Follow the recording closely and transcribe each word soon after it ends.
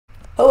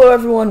Hello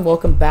everyone,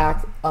 welcome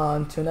back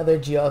to another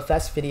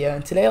GeoFS video,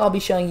 and today I'll be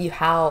showing you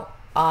how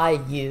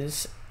I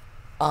use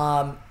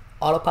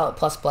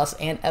AutoPilot++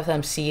 and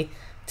FMC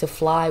to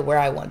fly where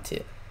I want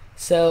to.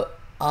 So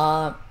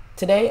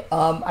today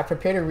I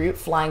prepared a route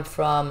flying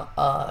from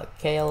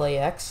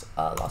KLAX,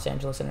 Los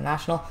Angeles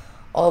International,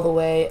 all the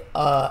way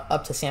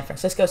up to San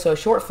Francisco. So a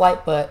short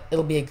flight, but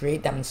it'll be a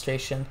great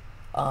demonstration.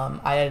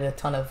 I added a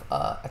ton of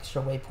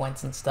extra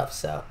waypoints and stuff,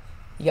 so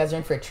you guys are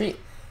in for a treat.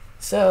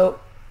 So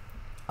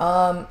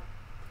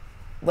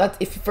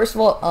first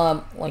of all,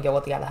 let me get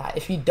what they got to have.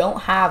 If you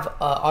don't have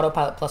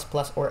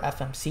AutoPilot++ or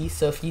FMC,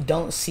 so if you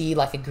don't see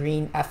like a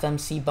green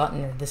FMC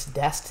button or this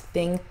dest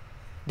thing,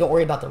 don't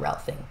worry about the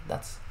route thing.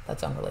 That's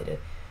unrelated.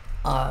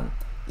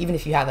 Even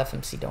if you have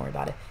FMC, don't worry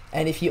about it.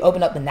 And if you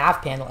open up the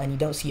nav panel and you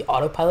don't see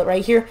Autopilot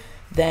right here,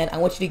 then I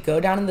want you to go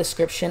down in the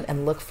description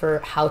and look for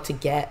how to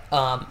get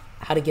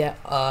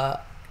AutoPilot++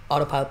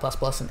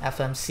 and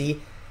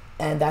FMC.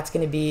 And that's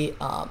going to be,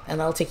 and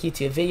that'll take you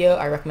to a video.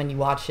 I recommend you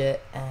watch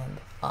it, and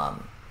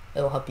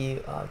it'll help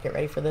you get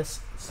ready for this.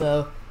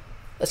 So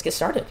let's get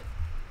started.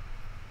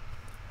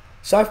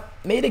 So I've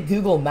made a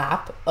Google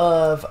map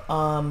of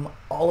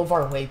all of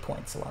our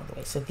waypoints along the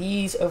way. So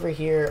these over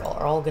here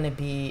are all going to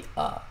be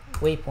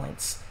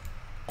waypoints,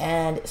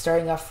 and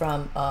starting off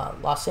from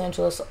Los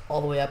Angeles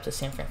all the way up to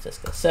San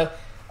Francisco. So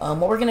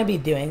what we're going to be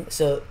doing,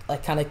 so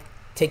like kind of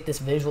take this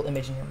visual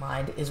image in your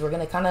mind, is we're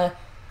going to kind of,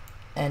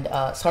 and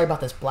sorry about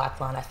this black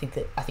line, I think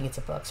it's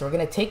a bug. So we're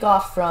going to take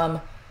off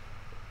from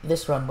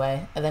this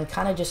runway and then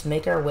kind of just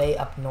make our way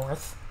up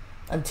north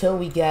until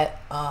we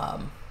get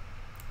up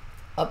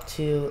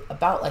to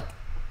about like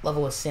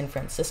level with San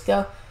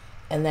Francisco,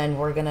 and then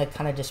we're going to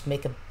kind of just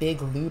make a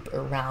big loop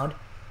around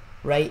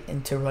right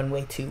into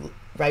runway 10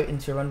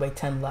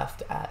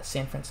 left at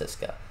San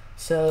Francisco.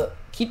 So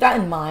keep that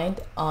in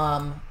mind.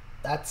 Yeah,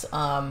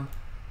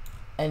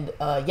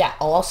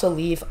 I'll also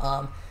leave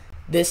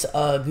this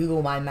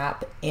Google My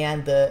Map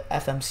and the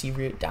FMC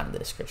route down in the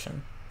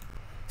description.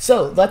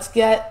 So let's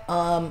get,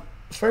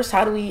 first,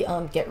 how do we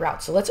get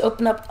routes? So let's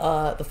open up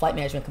the flight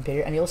management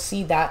computer, and you'll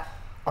see that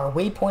our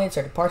waypoints,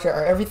 our departure,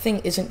 our everything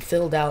isn't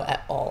filled out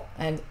at all.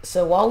 And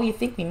so while we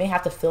think we may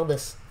have to fill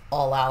this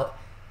all out,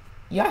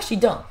 you actually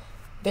don't.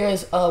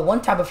 There's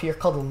one tab over here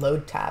called the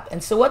load tab.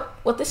 And so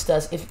what this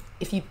does,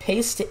 if you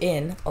paste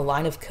in a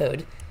line of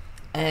code,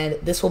 and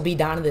this will be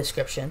down in the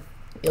description,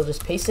 you'll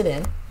just paste it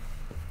in.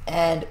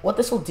 And what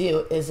this will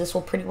do is this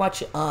will pretty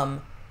much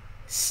tell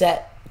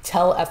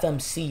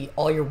FMC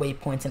all your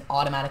waypoints and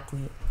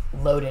automatically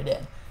load it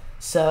in.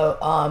 So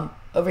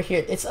over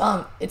here, it's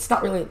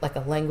not really like a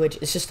language,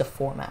 it's just a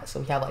format.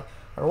 So we have like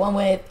our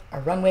runway,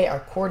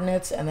 our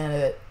coordinates, and then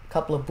a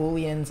couple of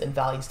booleans and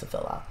values to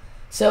fill out.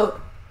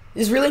 So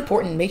this is really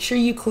important. Make sure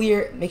you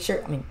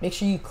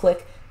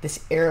click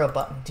this arrow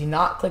button. Do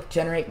not click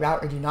generate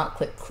route, or do not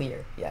click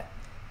clear yet.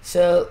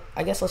 So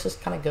I guess let's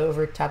just kind of go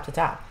over tab to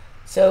tab.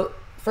 So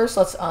first,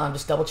 let's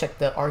just double check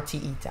the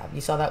RTE tab.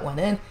 You saw that went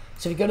in.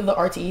 So if you go to the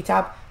RTE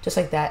tab, just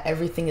like that,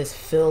 everything is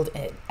filled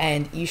in.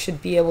 And you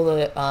should be able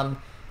to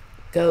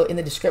go in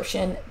the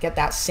description, get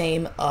that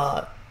same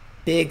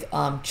big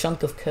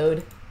chunk of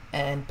code,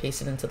 and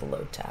paste it into the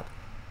load tab.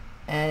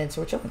 And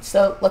so we're chilling.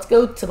 So let's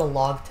go to the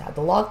log tab.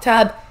 The log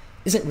tab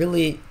isn't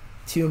really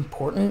too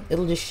important.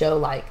 It'll just show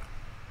like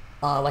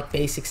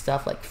basic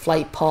stuff like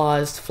flight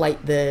paused,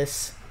 flight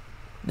this,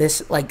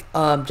 like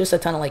just a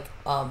ton of like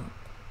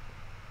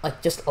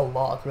just a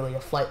log, really,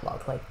 a flight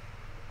log, like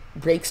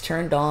brakes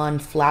turned on,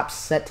 flaps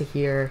set to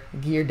here,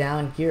 gear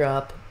down, gear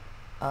up,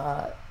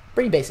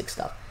 pretty basic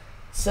stuff.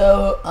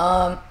 So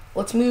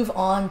let's move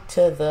on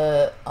to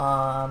the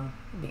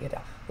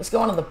let's go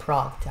on to the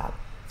prog tab.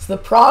 So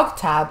the prog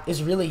tab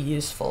is really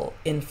useful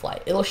in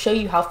flight. It'll show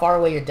you how far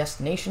away your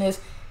destination is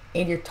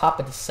and your top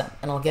of descent,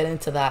 and I'll get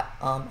into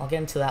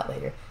that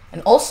later.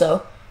 And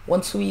also,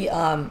 once we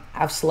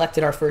have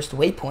selected our first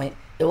waypoint,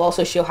 it will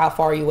also show how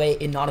far you away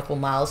in nautical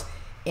miles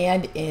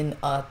and in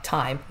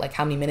time, like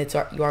how many minutes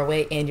you are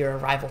away, and your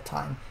arrival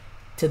time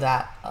to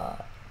that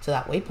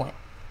waypoint.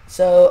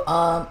 So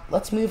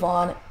let's move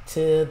on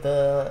to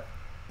the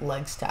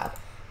legs tab.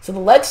 So the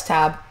legs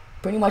tab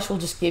pretty much will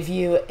just give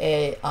you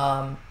a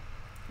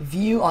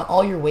view on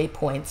all your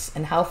waypoints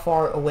and how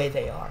far away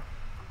they are,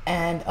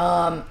 and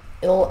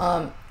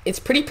it's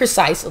pretty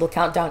precise. It'll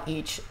count down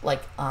each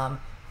like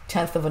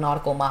tenth of a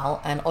nautical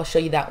mile, and I'll show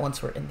you that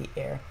once we're in the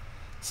air.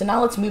 So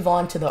now let's move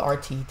on to the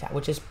RTE tab,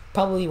 which is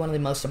probably one of the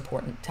most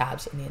important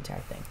tabs in the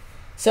entire thing.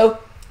 So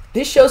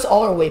this shows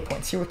all our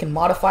waypoints. Here we can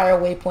modify our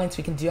waypoints,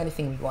 we can do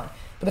anything we want.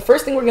 But the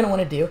first thing we're going to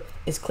want to do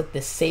is click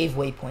the Save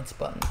Waypoints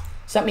button.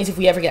 So that means if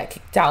we ever get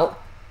kicked out,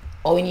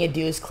 all we need to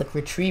do is click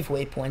Retrieve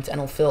Waypoints, and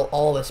it'll fill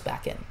all this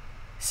back in.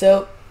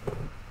 So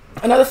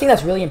another thing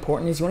that's really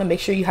important is you want to make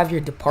sure you have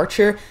your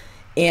departure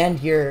and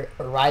your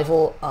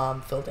arrival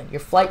filled in. Your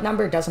flight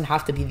number doesn't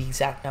have to be the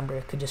exact number,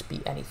 it could just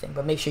be anything,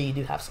 but make sure you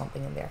do have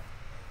something in there.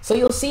 So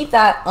you'll see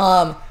that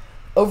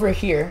over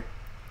here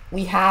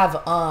we have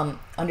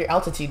under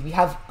altitude we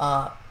have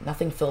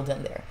nothing filled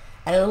in there,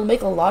 and it'll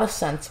make a lot of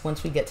sense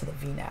once we get to the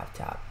VNAV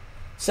tab.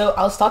 So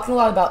I was talking a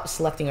lot about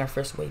selecting our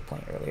first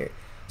waypoint earlier.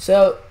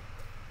 So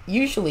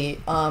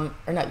usually, or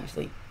not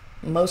usually,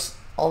 most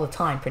all the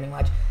time pretty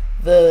much,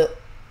 the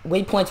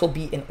waypoints will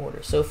be in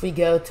order. So if we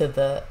go to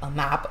the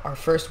map, our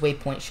first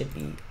waypoint should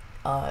be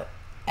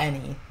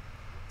ENNEY.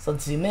 So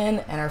let's zoom in,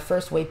 and our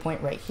first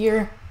waypoint right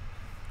here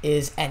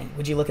is ENNEY.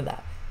 Would you look at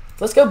that?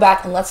 So let's go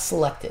back and let's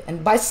select it.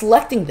 And by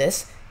selecting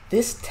this,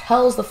 this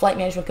tells the flight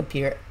management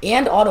computer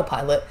and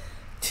autopilot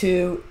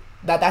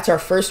that's our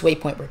first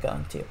waypoint we're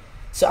going to.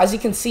 So as you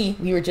can see,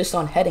 we were just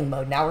on heading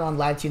mode. Now we're on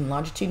latitude and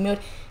longitude mode,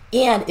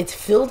 and it's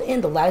filled in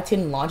the latitude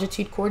and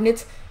longitude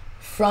coordinates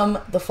from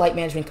the flight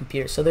management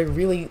computer. So they're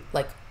really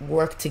like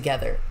work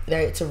together.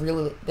 They're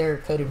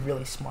coded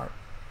really smart.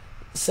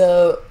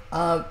 So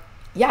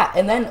yeah,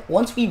 and then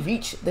once we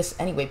reach this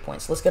ENNEY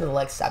waypoint, so let's go to the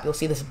legs tab. You'll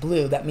see this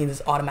blue. That means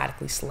it's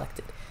automatically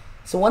selected.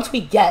 So once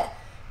we get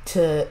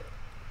to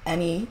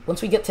ENNEY,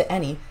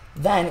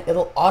 then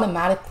it'll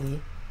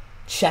automatically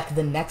check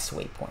the next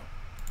waypoint,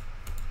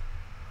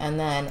 and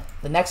then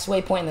the next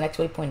waypoint, the next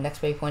waypoint, the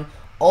next waypoint,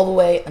 all the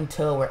way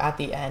until we're at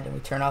the end and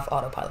we turn off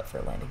autopilot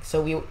for landing.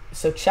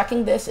 So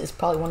checking this is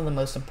probably one of the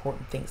most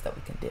important things that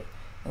we can do.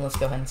 And let's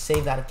go ahead and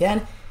save that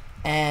again,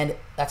 and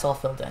that's all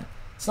filled in.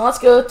 So now let's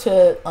go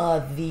to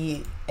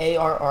the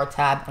ARR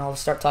tab, and I'll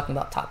start talking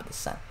about top of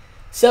descent.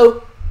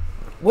 So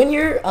when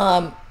you're,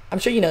 I'm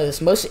sure you know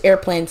this, most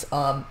airplanes,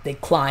 they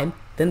climb,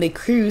 then they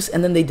cruise,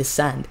 and then they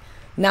descend.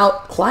 Now,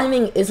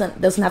 climbing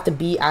doesn't have to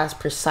be as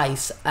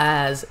precise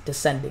as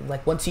descending.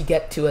 Like once you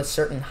get to a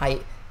certain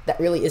height, that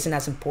really isn't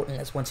as important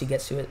as once you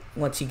get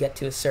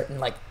to a certain,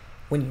 like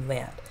when you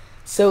land.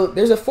 So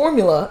there's a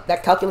formula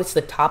that calculates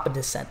the top of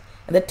descent,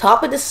 and the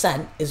top of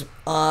descent is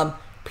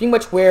pretty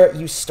much where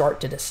you start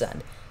to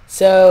descend.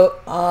 So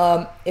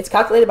it's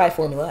calculated by a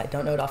formula. I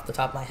don't know it off the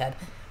top of my head,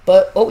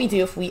 but what we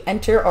do, if we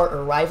enter our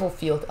arrival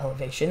field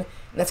elevation,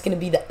 that's going to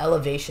be the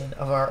elevation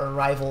of our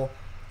arrival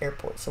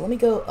airport. So let me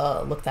go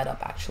look that up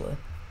actually.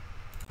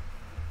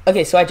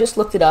 Okay, so I just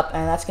looked it up,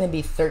 and that's going to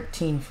be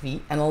 13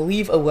 feet, and I'll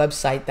leave a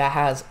website that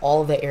has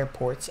all the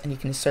airports, and you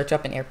can search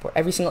up an airport,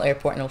 every single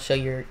airport, and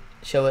it'll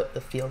show it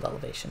the field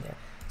elevation there.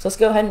 So let's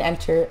go ahead and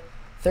enter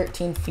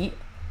 13 feet,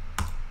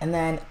 and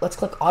then let's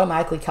click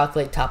automatically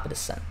calculate top of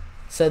descent.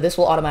 So this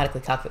will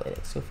automatically calculate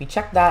it. So if we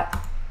check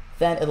that,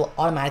 then it'll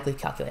automatically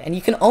calculate, and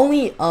you can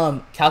only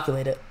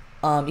calculate it.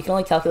 You can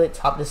only calculate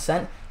top of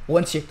descent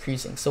once you're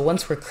cruising. So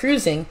once we're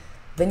cruising,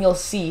 then you'll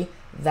see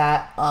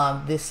that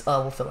this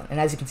will fill in. And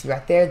as you can see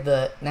right there,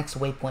 the next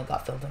waypoint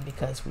got filled in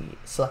because we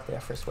selected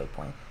our first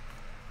waypoint.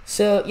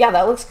 So yeah,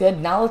 that looks good.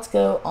 Now let's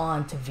go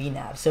on to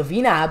VNAV. So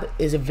VNAV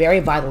is a very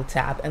vital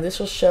tab, and this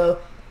will show,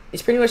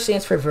 it pretty much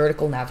stands for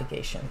vertical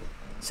navigation.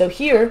 So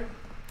here,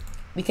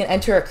 we can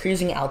enter a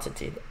cruising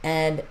altitude.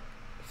 And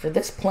for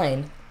this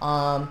plane,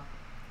 I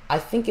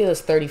think it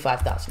was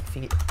 35,000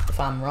 feet. If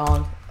I'm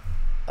wrong,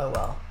 oh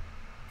well.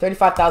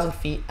 35,000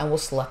 feet, and we'll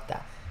select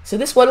that. So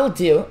this, what it'll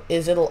do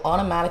is it'll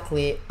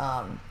automatically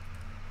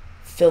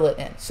fill it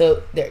in.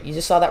 So there, you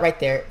just saw that right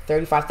there,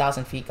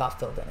 35,000 feet got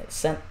filled in. It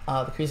sent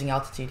the cruising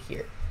altitude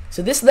here.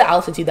 So this is the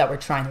altitude that we're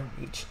trying to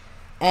reach.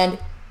 And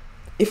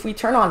if we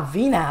turn on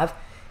VNAV,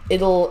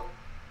 it'll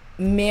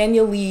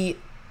manually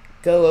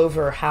go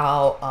over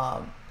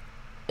how,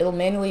 it'll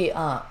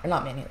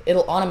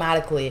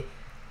automatically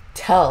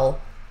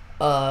tell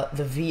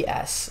the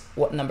VS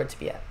what number to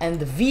be at. And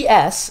the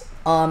VS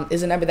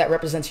is a number that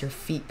represents your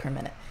feet per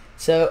minute.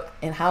 So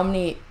in how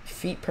many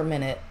feet per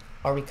minute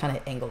are we kind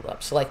of angled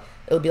up? So like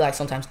it'll be like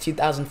sometimes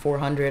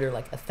 2,400 or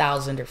like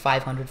 1,000 or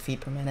 500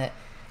 feet per minute,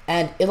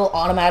 and it'll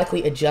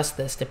automatically adjust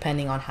this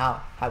depending on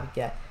how we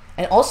get.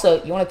 And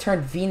also you want to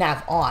turn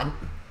VNAV on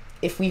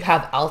if we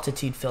have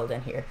altitude filled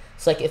in here.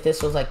 So like if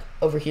this was like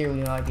over here,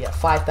 we want to be at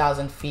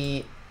 5,000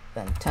 feet,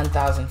 then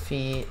 10,000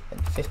 feet,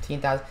 and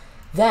 15,000.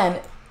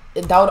 Then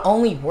that would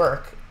only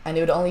work, and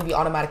it would only be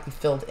automatically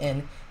filled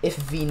in if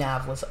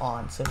VNAV was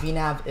on. So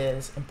VNAV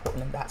is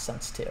important in that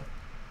sense too.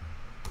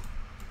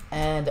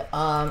 And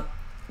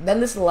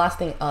then this is the last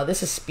thing.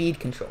 This is speed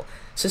control.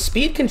 So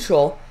speed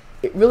control,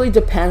 it really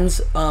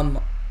depends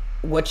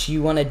what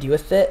you want to do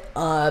with it.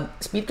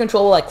 Speed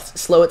control will like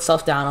slow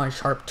itself down on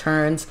sharp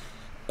turns,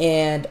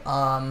 and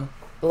it'll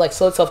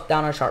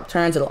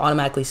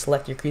automatically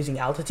select your cruising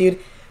altitude.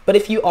 But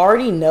if you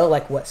already know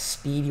like what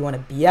speed you want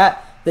to be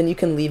at, then you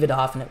can leave it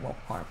off and it won't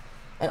harm.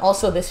 And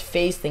also this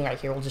phase thing right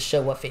here will just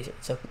show what phase it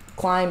is. So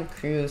climb,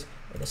 cruise,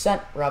 or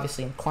descent, we're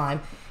obviously in climb.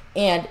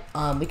 And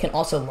we can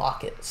also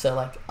lock it. So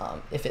like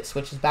if it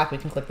switches back, we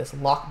can click this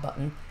lock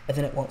button, and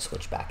then it won't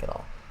switch back at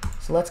all.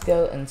 So let's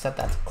go and set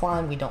that to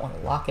climb. We don't want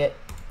to lock it.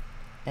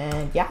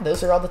 And yeah,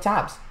 those are all the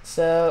tabs.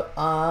 So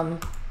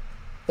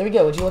there we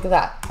go. Would you look at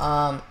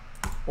that?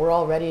 We're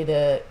all ready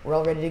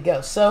to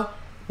go. So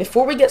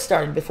before we get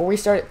started, before we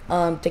start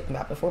taking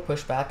back, before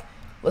pushback,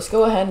 let's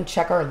go ahead and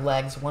check our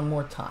legs one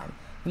more time.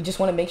 We just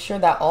want to make sure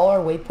that all our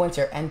waypoints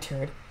are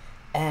entered,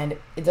 and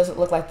it doesn't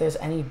look like there's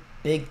any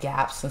big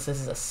gaps since this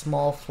is a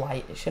small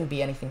flight. It shouldn't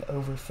be anything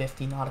over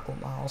 50 nautical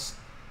miles.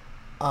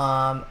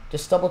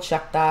 Just double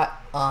check that.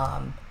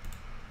 And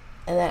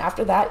then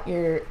after that,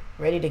 you're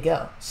ready to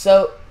go.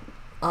 So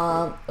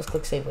let's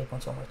click save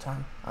waypoints one more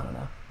time. I don't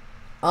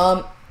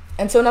know.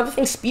 And so another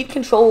thing, speed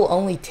control will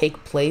only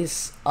take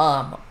place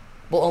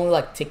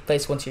take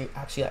place once you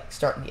actually like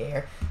start in the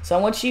air. So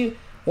I want you,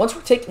 when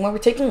we're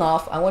taking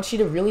off, I want you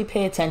to really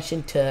pay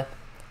attention to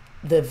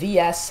the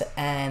VS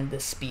and the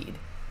speed.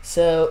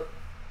 So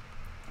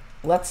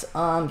let's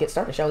get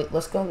started, shall we?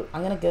 Let's go.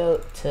 I'm gonna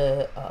go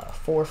to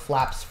 4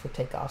 flaps for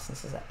takeoff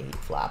since it's at 8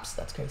 flaps.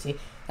 That's crazy.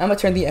 I'm gonna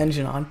turn the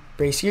engine on.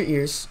 Brace your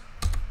ears.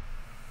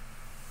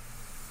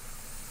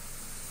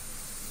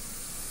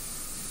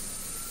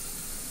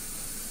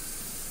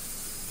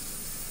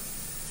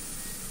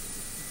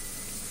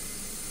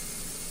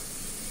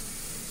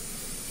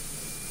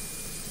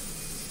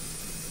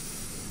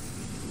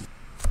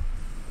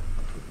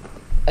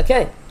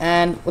 Okay,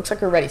 and looks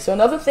like we're ready. So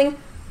another thing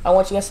I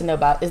want you guys to know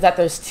about is that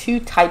there's 2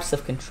 types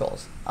of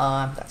controls.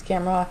 That's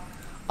camera,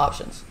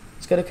 options.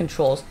 Let's go to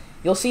controls.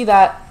 You'll see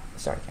that,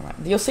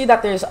 you'll see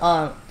that there's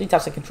 3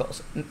 types of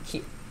controls.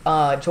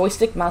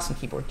 Joystick, mouse, and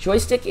keyboard.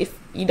 Joystick, if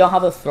you don't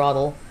have a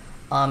throttle,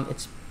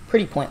 it's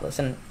pretty pointless,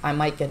 and I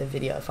might get a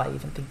video if I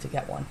even think to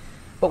get one.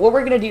 But what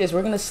we're going to do is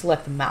we're going to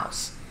select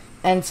mouse.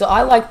 And so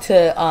I like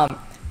to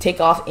take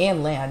off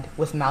and land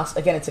with mouse.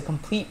 Again, it's a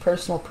complete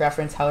personal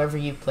preference, however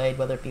you played,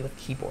 whether it be with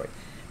keyboard.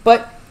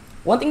 But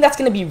one thing that's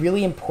going to be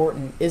really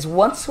important is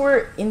once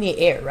we're in the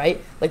air, right?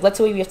 Like let's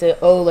say we have to,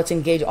 let's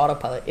engage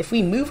autopilot. If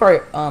we move our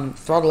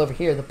throttle over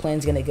here, the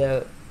plane's going to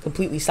go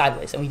completely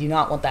sideways, and we do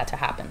not want that to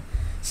happen.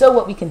 So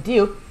what we can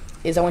do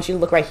is I want you to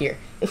look right here.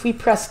 If we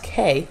press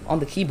K on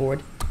the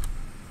keyboard,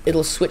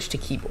 it'll switch to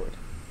keyboard.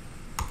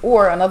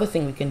 Or another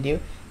thing we can do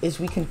is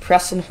we can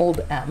press and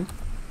hold M,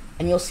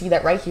 and you'll see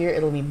that right here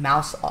it'll be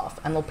mouse off,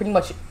 and it'll pretty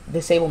much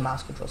disable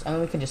mouse controls. And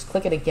then we can just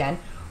click it again,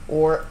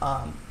 or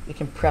we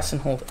can press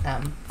and hold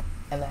M,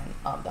 and then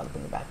that'll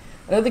bring it back.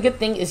 Another good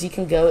thing is you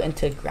can go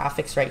into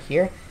graphics right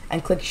here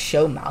and click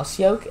show mouse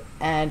yoke,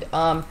 and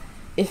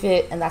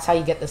that's how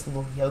you get this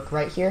little yoke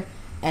right here.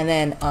 And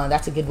then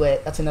that's a good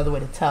way. That's another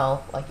way to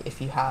tell like if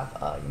you have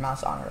your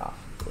mouse on or off,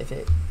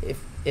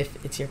 if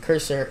it's your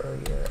cursor or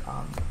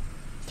your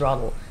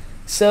throttle.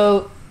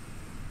 So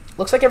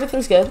looks like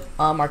everything's good.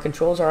 Our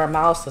controls are our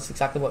mouse. That's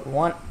exactly what we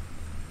want.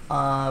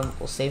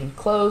 We'll save and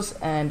close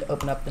and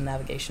open up the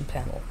navigation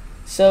panel.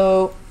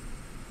 So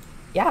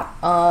yeah,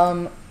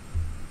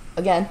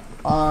 again,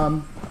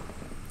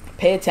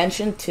 pay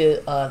attention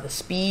to the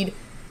speed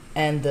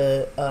and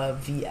the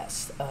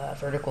VS,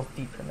 vertical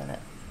feet per minute.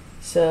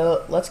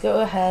 So let's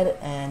go ahead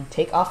and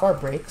take off our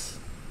brakes.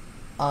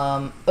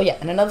 Oh yeah,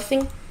 and another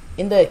thing,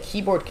 in the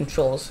keyboard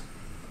controls,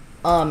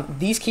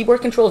 these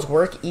keyboard controls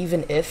work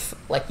even if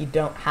like you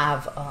don't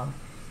have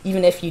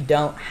even if you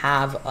don't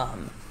have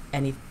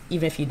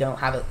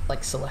it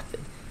like selected.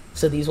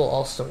 So these will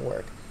also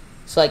work.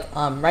 So like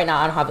right now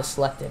I don't have it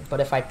selected, but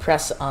if I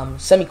press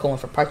semicolon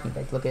for parking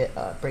brake, look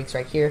at brakes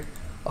right here,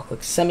 I'll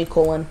click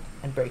semicolon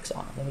and brakes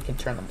on, and then we can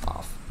turn them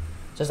off.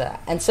 Just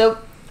that. And so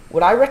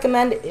what I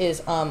recommend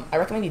is I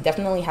recommend you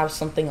definitely have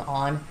something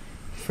on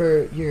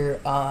for your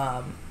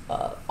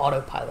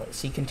autopilot,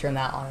 so you can turn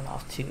that on and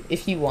off too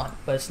if you want,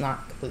 but it's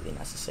not completely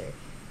necessary.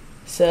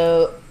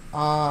 So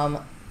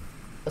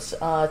let's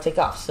take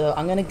off. So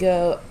I'm gonna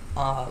go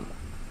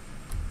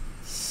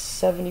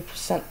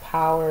 70%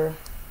 power.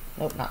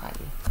 Nope, not 90.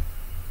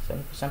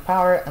 70%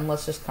 power, and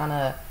let's just kind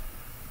of,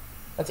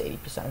 that's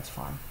 80%. It's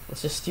fine.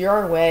 Let's just steer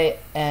our way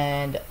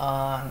and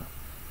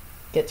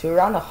get to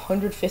around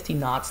 150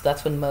 knots.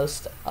 That's when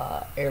most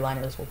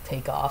airliners will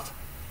take off,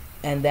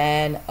 and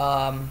then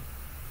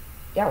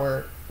yeah,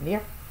 we're in the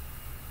air.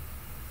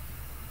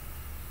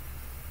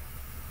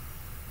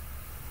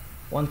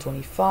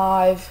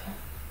 125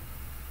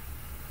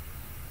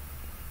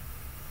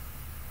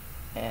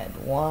 and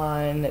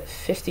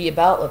 150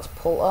 about. Let's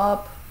pull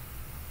up.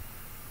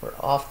 We're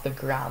off the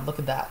ground. Look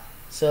at that.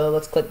 So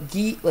let's click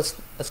G. Let's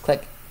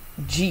click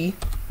G,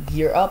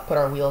 gear up, put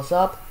our wheels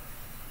up.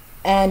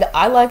 And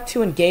I like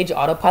to engage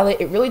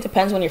autopilot. It really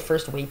depends when your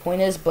first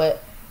waypoint is,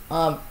 but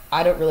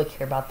I don't really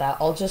care about that.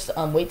 I'll just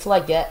wait till I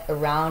get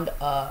around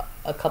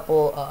a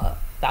couple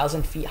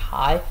 1,000 feet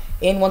high,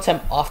 and once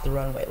I'm off the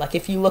runway. Like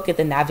if you look at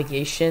the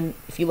navigation,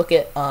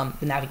 the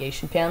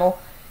navigation panel,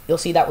 you'll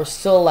see that we're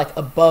still like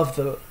above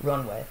the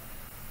runway.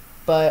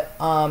 But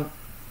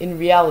in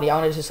reality,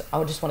 I just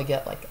want to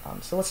get like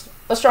so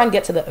let's try and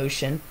get to the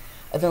ocean,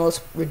 and then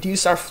let's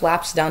reduce our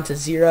flaps down to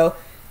 0,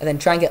 and then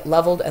try and get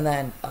leveled, and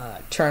then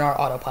turn our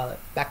autopilot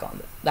back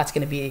on. That's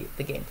going to be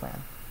the game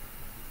plan.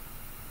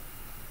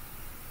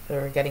 So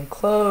we're getting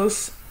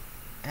close,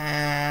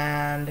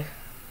 and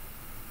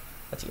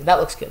let's see, that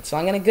looks good. So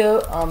I'm going to go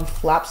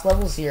flaps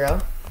level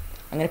 0.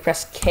 I'm going to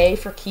press K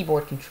for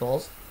keyboard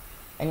controls,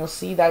 and you'll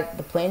see that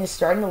the plane is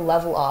starting to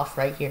level off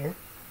right here.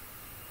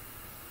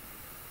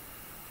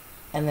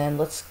 And then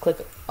let's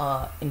click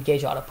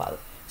engage autopilot.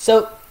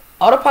 So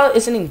autopilot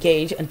isn't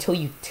engaged until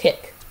you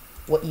tick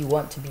what you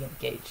want to be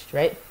engaged,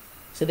 right?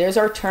 So there's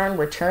our turn.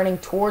 We're turning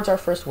towards our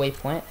first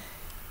waypoint,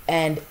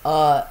 and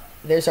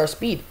there's our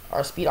speed.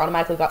 Our speed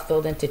automatically got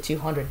filled into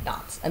 200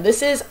 knots. And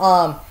this is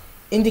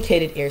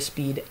indicated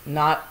airspeed,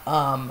 not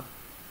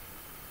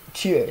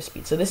true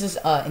airspeed. So this is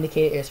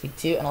indicated airspeed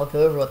 2, and I'll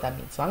go over what that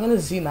means. So I'm going to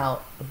zoom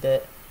out a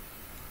bit,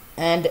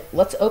 and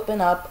let's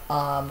open up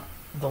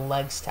the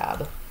legs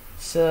tab.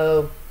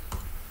 So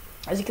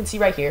as you can see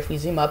right here, if we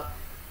zoom up,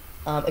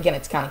 again,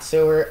 it's counting.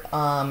 So we're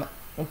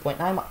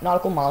 1.9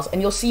 nautical miles,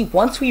 and you'll see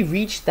once we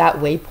reach that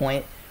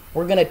waypoint,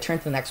 we're going to turn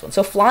to the next one.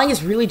 So flying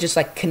is really just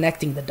like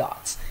connecting the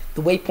dots.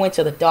 The waypoints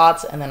are the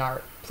dots, and then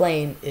our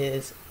plane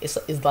is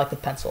like the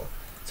pencil.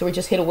 So we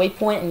just hit a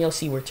waypoint, and you'll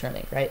see we're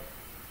turning, right?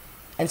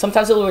 And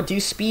sometimes it will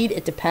reduce speed.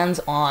 It depends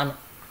on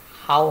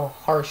how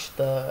harsh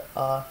the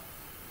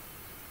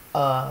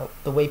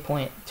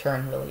waypoint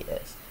turn really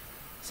is.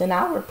 So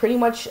now we're pretty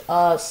much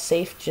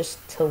safe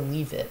just to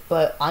leave it.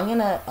 But I'm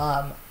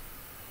gonna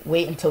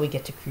wait until we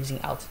get to cruising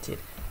altitude.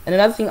 And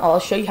another thing,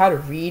 I'll show you how to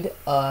read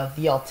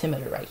the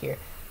altimeter right here.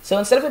 So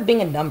instead of it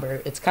being a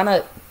number, it's kind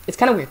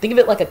of weird. Think of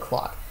it like a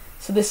clock.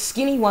 So this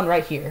skinny one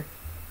right here.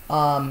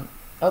 Oh,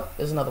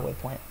 there's another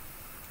waypoint.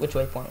 Which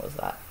waypoint was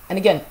that? And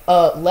again,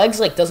 legs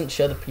like doesn't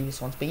show the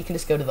previous ones, but you can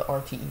just go to the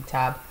RTE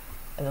tab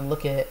and then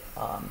look at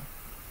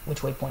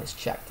which waypoint is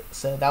checked.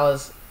 So that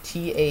was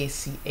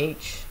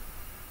TACH,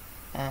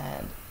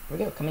 and here we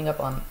go, coming up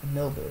on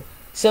MLIBU.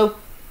 So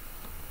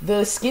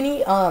the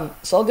skinny, so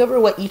I'll go over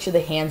what each of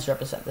the hands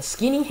represent. The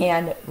skinny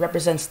hand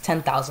represents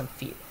 10,000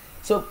 feet.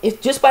 So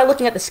if just by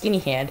looking at the skinny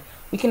hand,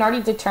 we can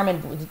already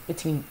determine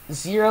between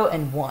 0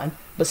 and 1,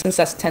 but since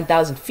that's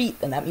 10,000 feet,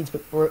 then that means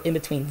we're in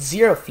between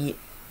 0 feet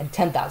and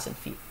 10,000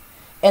 feet.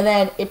 And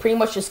then it pretty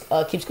much just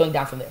keeps going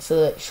down from there.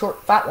 So the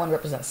short fat one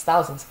represents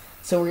thousands.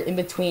 So we're in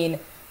between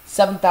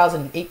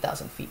 7,000 and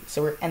 8,000 feet.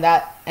 So we're in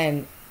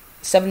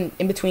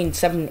between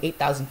 7,000 and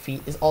 8,000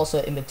 feet is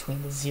also in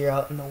between the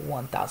 0 and the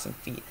 1,000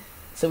 feet.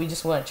 So we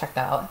just want to check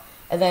that out.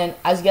 And then,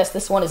 as you guess,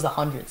 this one is the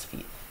hundreds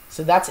feet.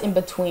 So that's in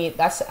between.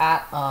 That's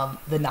at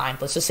the 9.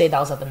 Let's just say that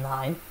was at the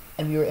 9,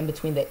 and we were in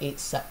between the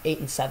 8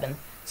 and 7.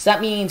 So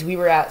that means we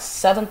were at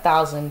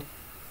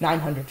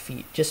 7,900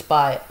 feet just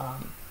by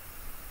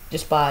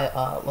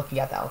looking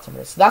at the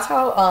altimeter. So that's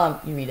how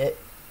you read it.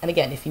 And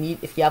again, if you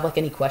have like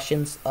any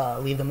questions,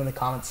 leave them in the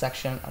comments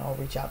section, and I'll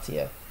reach out to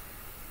you.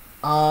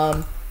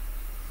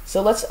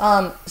 So let's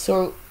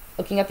so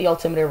looking at the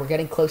altimeter, we're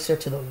getting closer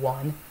to the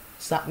 1.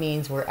 So that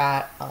means we're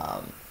at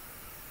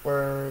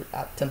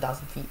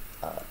 10,000 feet,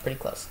 pretty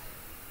close.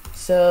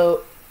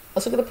 So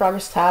let's look at the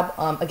progress tab.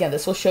 Again,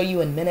 this will show you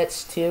in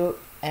minutes too.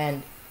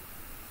 And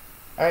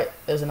all right,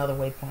 there's another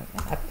waypoint.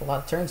 I have a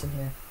lot of turns in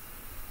here.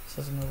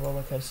 This is a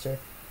roller coaster.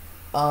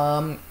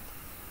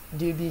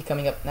 DOOBY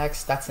coming up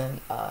next. That's in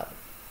like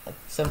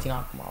 17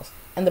 nautical miles,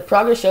 and the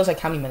progress shows like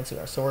how many minutes we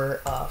are. So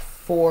we're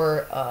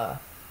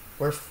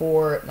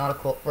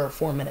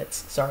 4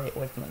 minutes, sorry,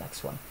 away from the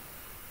next one.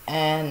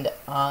 And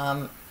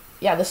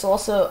yeah, this will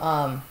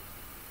also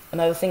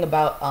another thing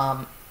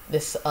about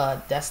this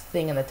desk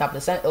thing in the top of the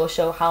descent. It will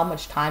show how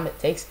much time it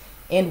takes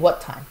and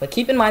what time. But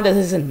keep in mind that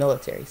this is in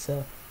military,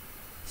 so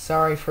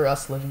sorry for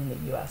us living in the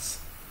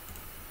U.S.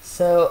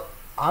 So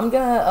I'm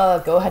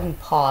gonna go ahead and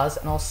pause,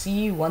 and I'll see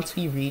you once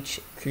we reach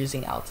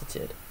cruising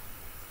altitude.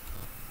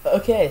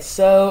 Okay,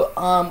 so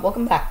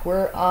welcome back.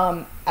 We're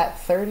at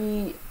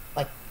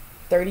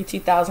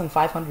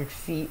 32,500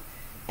 feet,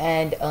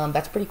 and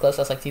that's pretty close.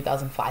 That's like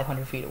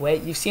 2,500 feet away.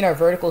 You've seen our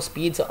vertical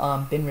speeds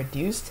been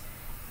reduced,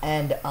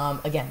 and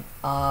again,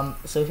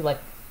 so if you like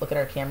look at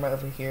our camera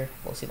over here,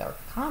 we'll see that we're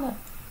kind of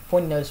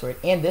pointing noseward,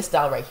 and this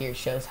dial right here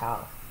shows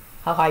how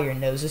high your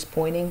nose is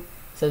pointing.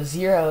 So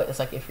 0 is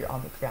like if you're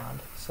on the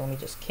ground. So let me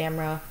just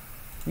camera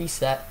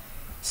reset.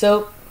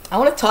 So I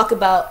want to talk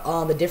about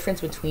the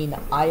difference between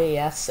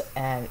IAS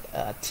and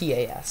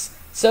TAS.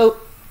 So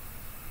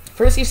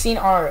first, you've seen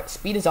our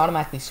speed is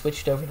automatically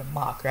switched over to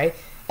Mach, right?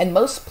 And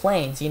most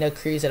planes,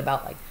 cruise at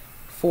about like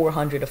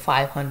 400 to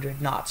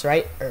 500 knots,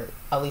 right? Or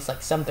at least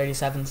like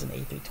 737s and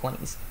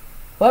A320s.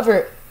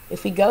 However,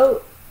 if we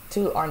go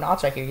to our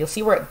knots right here, you'll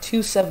see we're at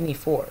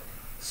 274.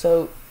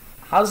 So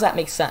how does that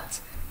make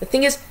sense? The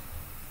thing is,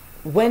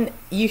 when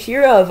you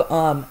hear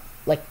of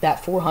like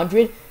that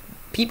 400,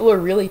 people are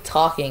really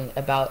talking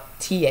about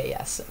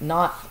TAS,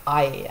 not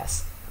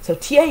IAS. So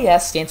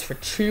TAS stands for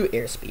true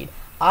airspeed.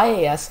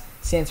 IAS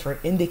stands for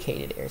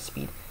indicated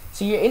airspeed.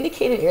 So your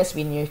indicated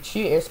airspeed and your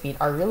true airspeed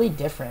are really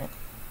different.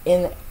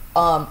 In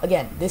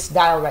again, this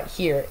dial right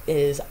here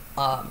is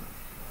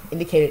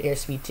indicated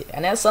airspeed too,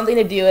 and it has something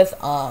to do with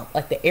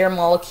like the air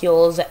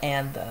molecules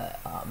and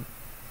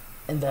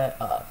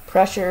the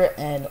pressure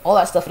and all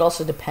that stuff. It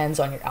also depends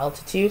on your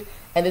altitude.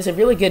 And there's a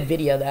really good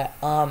video that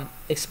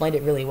explained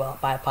it really well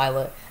by a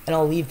pilot, and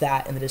I'll leave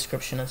that in the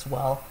description as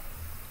well.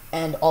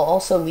 And I'll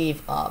also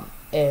leave a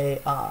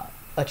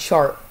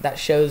chart that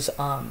shows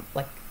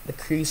like the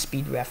cruise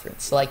speed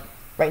reference. So like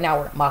right now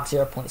we're at Mach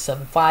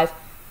 0.75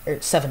 or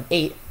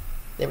 78.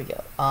 There we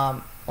go.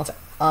 One sec.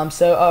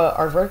 So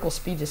our vertical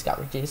speed just got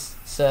reduced.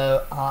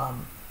 So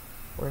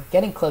we're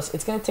getting close.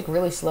 It's gonna tick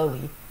really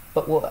slowly,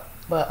 but we're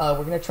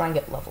gonna try and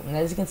get level. And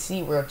as you can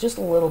see, we're just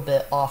a little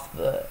bit off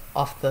the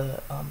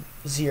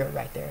 0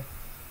 right there.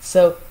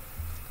 So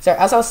So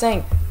as I was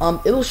saying,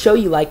 it'll show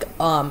you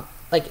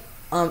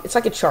it's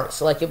like a chart.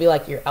 So like you'll be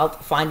like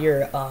find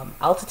your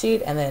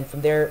altitude, and then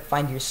from there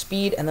find your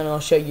speed, and then it'll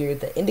show you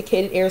the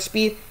indicated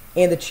airspeed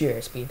and the true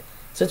airspeed.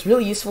 So it's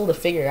really useful to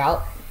figure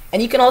out,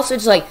 and you can also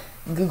just like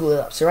Google it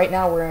up. So right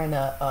now we're in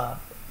a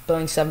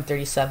Boeing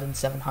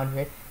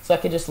 737-700. So I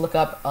could just look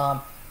up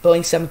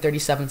Boeing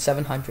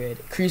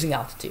 737-700 cruising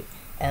altitude,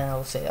 and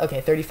it'll say okay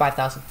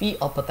 35,000 feet.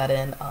 I'll put that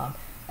in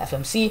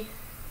FMC,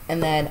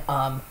 and then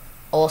I'll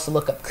also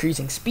look up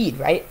cruising speed,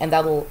 right?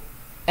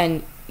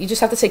 And you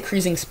just have to say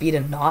cruising speed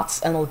in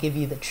knots, and it'll give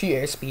you the true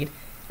airspeed,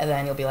 and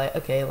then you'll be like,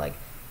 okay, like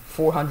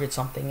 400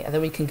 something, and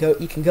then you can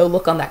go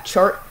look on that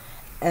chart,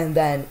 and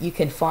then you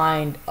can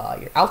find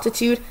your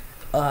altitude,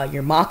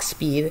 your Mach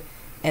speed,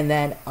 and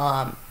then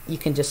you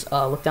can just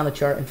look down the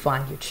chart and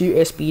find your true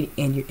airspeed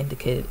and your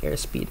indicated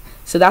airspeed.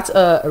 So that's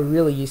a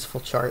really useful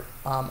chart.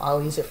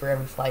 I'll use it for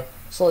every flight.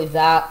 So I'll leave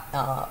that.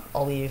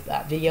 I'll leave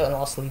that video, and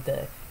I'll also leave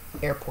the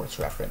airport's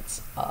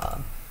reference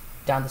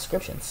down in the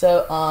description.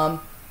 So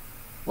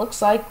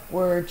looks like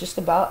we're just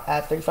about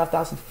at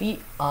 35,000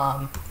 feet.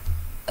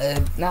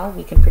 Now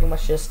we can pretty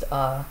much just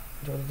enjoy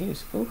the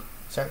views. Ooh,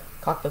 sorry,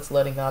 cockpit's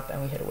loading up,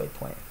 and we hit a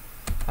waypoint.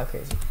 How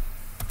crazy.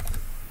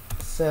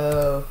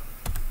 So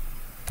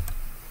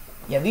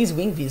yeah, these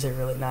wing views are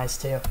really nice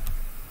too.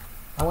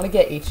 I want to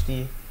get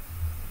HD,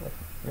 like,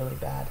 really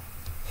bad.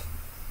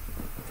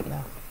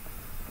 No.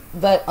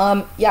 But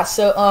yeah,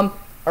 so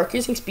our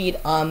cruising speed,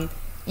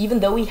 even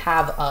though we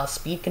have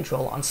speed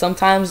control on,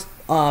 sometimes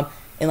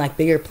in like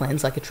bigger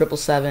planes like a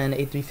 777,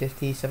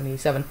 A350,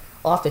 787,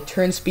 I'll have to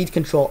turn speed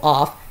control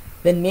off,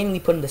 then manually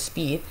put into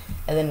speed,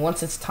 and then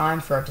once it's time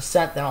for our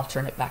descent, then I'll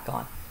turn it back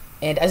on.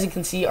 And as you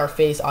can see, our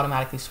phase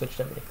automatically switched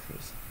over to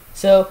cruise.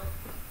 So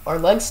our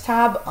legs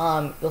tab,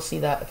 you'll see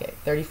that, okay,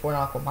 34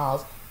 nautical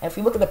miles. And if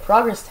we look at the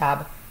progress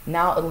tab,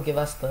 now it'll give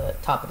us the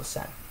top of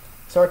descent.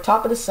 So our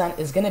top of descent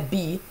is going to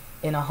be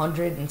in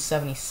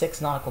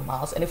 176 nautical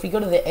miles. And if we go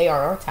to the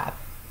ARR tab,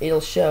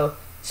 it'll show,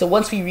 so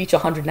once we reach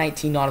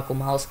 119 nautical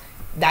miles,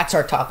 that's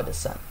our top of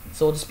descent.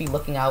 So we'll just be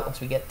looking out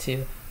once we get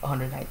to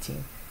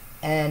 119.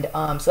 And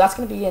so that's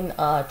going to be in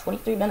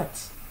 23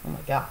 minutes. Oh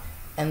my god.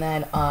 And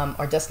then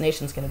our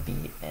destination is going to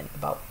be in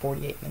about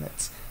 48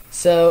 minutes.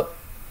 So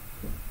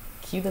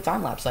cue the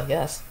time lapse, I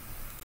guess.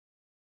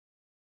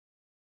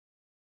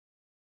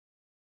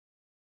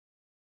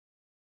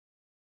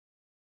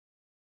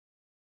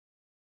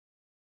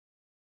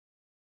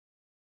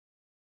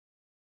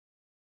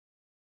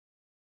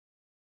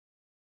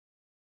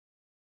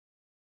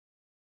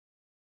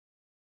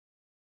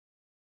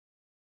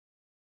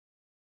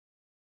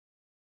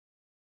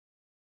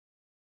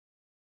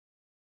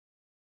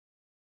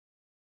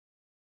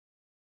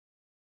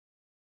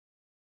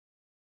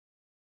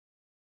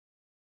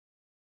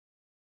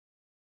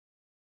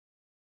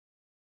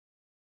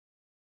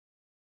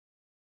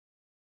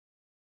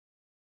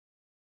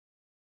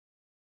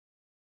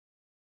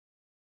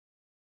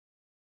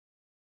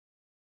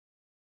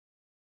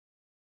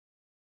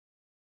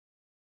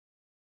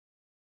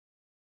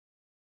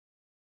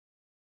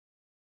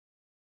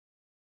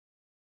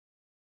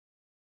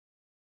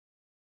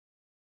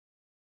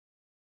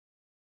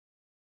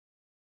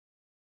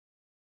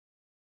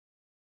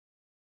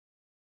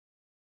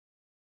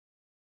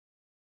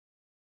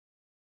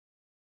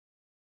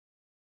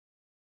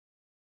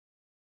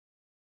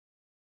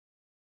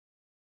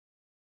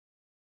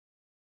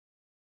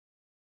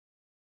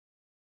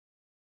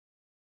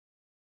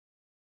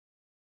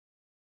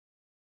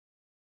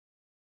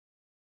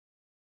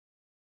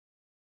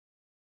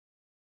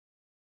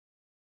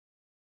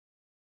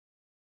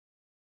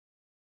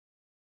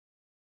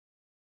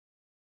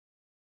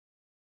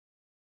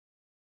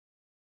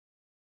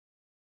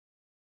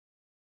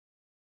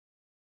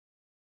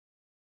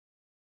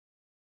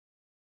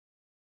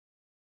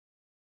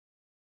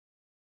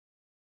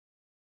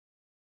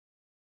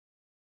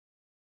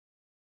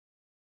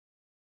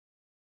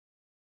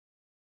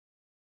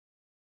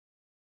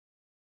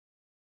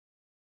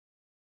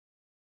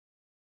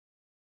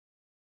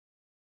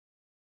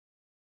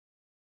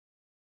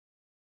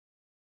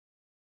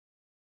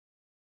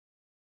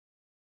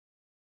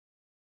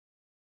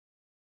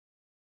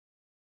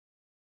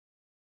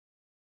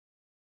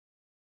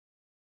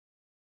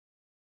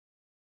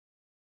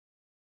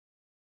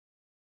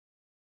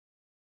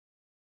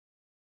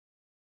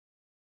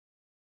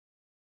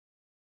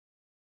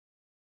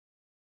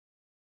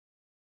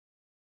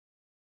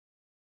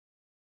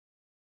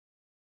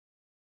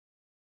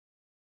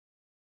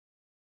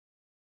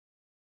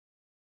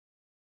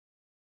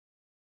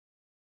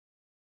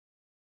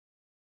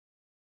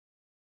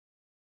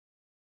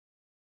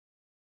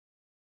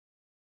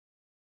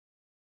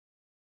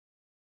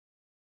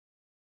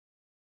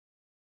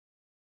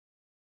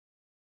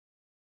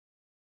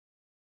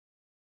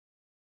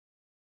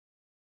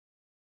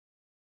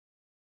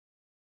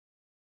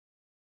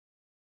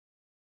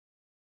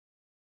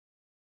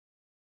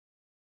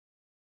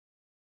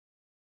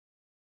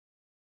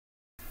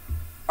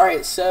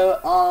 Alright,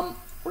 so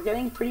we're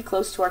getting pretty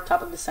close to our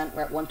top of descent.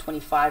 We're at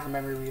 125.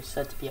 Remember, we were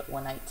set to be at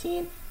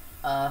 119.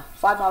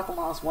 5 nautical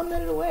miles, 1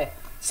 minute away.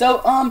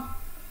 So,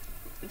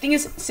 the thing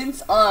is,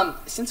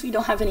 since we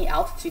don't have any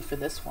altitude for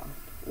this one,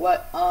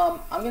 what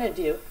I'm gonna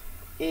do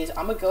is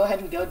I'm gonna go ahead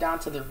and go down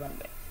to the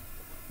runway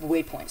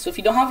waypoint. So if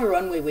you don't have a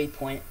runway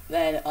waypoint,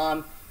 then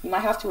you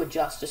might have to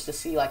adjust just to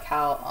see like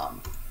how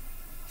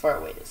far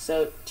away it is.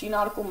 So 2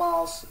 nautical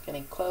miles,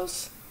 getting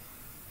close,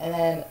 and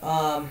then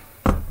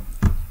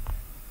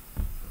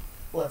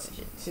let's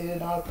see, 2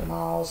 nautical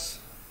miles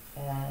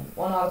and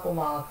 1 nautical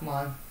mile. Come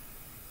on,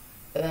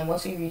 and then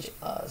once we reach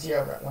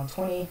 0, we're at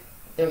 120.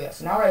 There we go.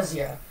 So now we're at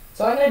 0.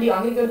 So what I'm gonna do,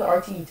 I'm gonna go to the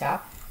RTE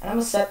tab, and I'm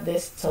gonna set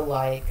this to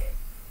like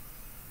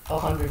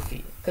 100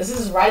 feet, because this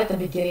is right at the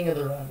beginning of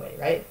the runway,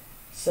 right?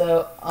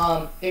 So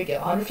there you go,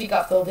 100 feet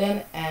got filled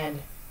in,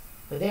 and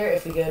we're there.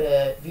 If we go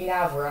to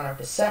VNAV, we're on our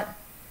descent,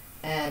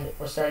 and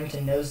we're starting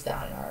to nose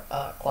down, and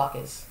our clock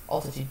is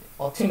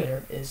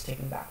altimeter is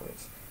ticking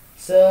backwards.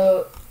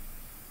 So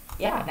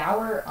yeah, now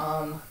we're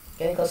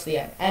getting close to the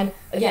end. And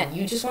again,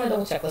 you just want to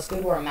double check. Let's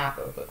go to our map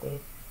real quickly,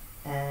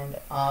 and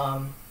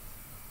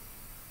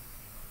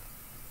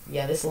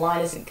yeah, this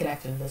line isn't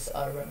connected to this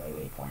runway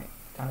waypoint.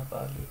 Kind of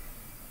buggy.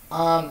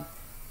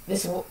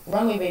 This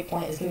runway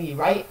waypoint is going to be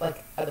right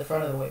like at the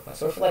front of the waypoint.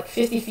 So if we're like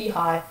 50 feet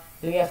high,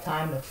 then we have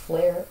time to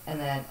flare and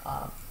then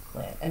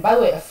land. And by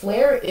the way, a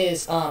flare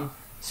is so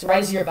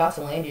right as you're about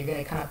to land, you're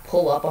going to kind of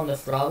pull up on the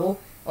throttle.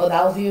 What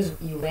that'll do is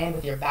you land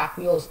with your back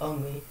wheels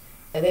only,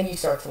 and then you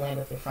start to land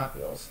with your front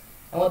wheels.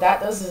 And what that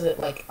does is it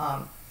like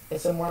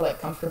it's a more like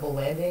comfortable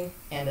landing,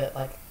 and it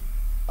like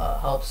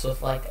helps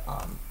with like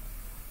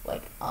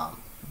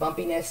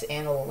bumpiness,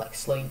 and it'll like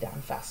slow you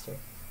down faster.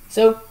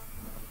 So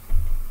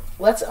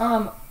let's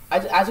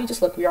as we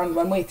just look, we're on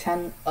runway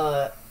 10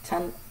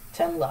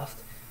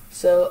 left.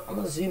 So I'm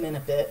gonna zoom in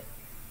a bit,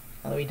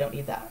 although we don't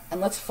need that,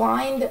 and let's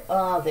find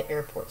the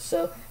airport.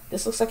 So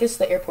this looks like it's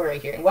the airport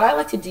right here, and what I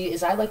like to do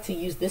is I like to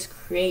use this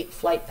create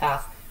flight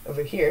path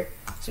over here,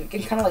 so we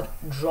can kind of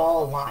like draw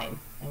a line,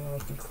 and then we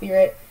can clear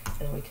it,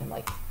 and then we can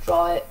like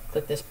draw it,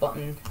 click this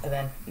button, and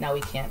then now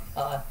we can't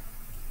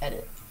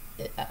edit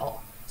it at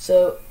all.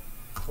 So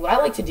what I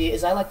like to do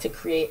is I like to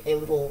create a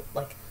little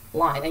like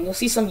line, and you'll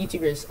see some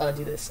YouTubers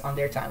do this on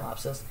their time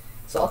lapses.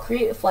 So I'll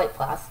create a flight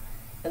path,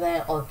 and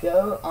then I'll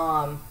go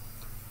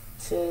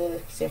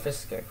to San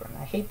Francisco Airport. And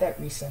I hate that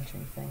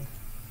recentering thing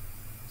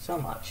so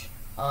much.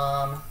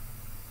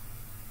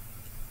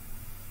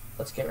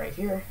 Let's get right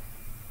here,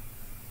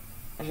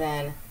 and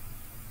then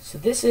so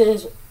this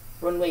is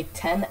runway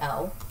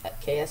 10L at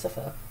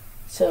KSFO.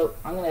 So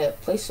I'm gonna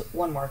place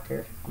one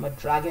marker. I'm gonna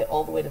drag it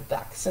all the way to the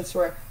back, since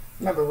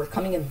remember, we're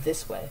coming in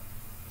this way.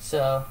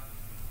 So,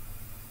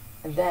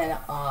 and then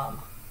what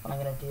I'm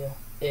gonna do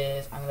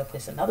is I'm gonna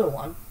place another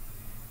one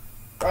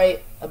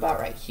about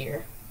right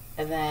here,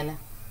 and then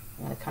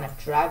I'm gonna kind of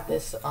drag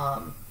this.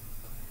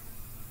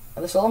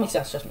 This will all make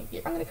sense. Trust me.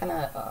 I'm gonna kind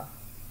of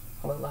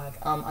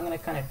I'm gonna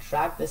kind of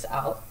drag this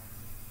out,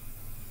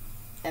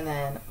 and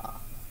then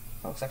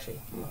it's actually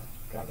I'm gonna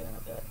drag it in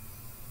a bit,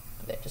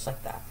 there, just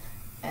like that.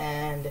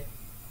 And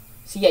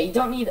so yeah, you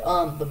don't need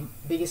the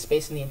biggest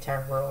space in the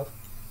entire world.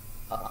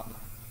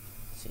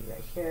 See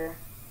right here,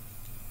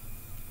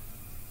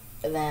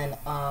 and then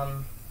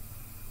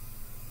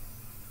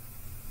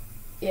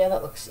yeah,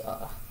 that looks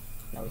now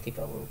we keep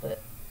it a little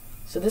bit.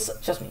 So this,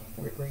 trust me,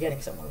 we're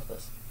getting somewhere with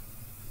this.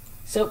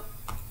 So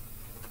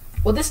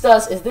what this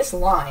does is this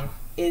line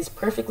is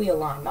perfectly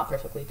aligned, not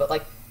perfectly, but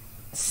like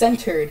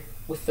centered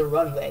with the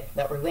runway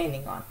that we're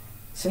landing on.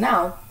 So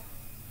now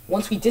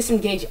once we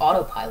disengage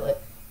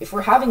autopilot, if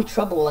we're having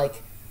trouble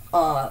like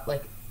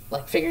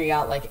figuring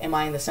out like, am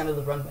I in the center of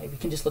the runway, we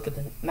can just look at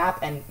the map,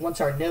 and once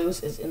our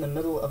nose is in the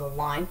middle of a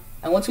line,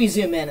 and once we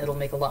zoom in, it'll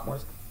make a lot more,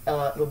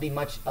 it'll be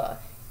much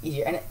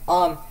easier. And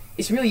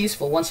it's really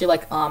useful once you're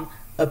like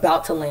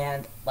about to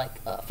land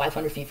like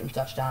 500 feet from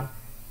touchdown.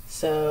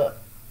 So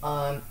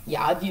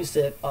yeah, I've used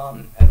it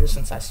ever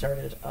since I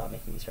started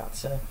making these routes.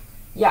 So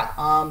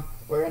yeah,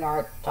 we're in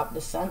our top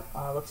descent.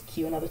 Let's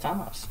cue another time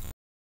lapse.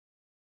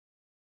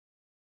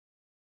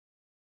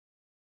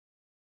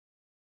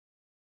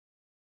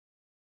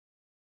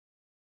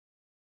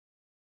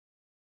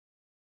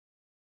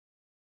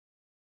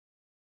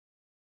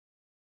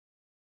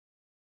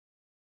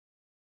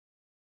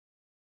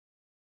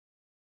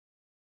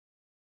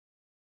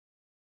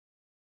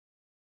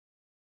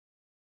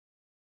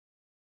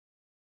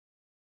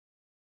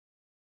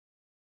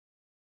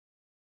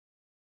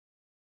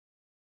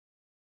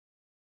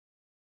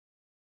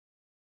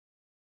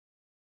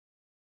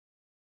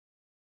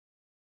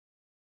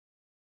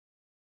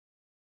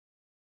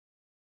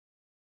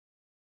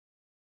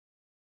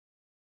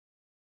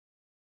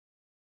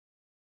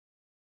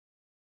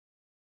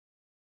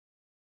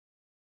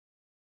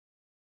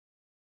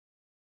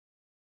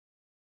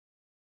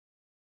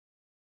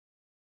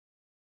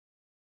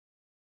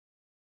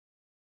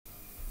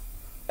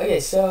 Okay,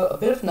 so a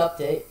bit of an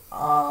update.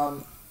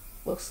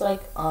 Looks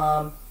like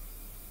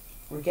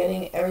we're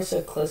getting ever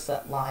so close to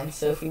that line.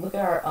 So if we look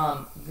at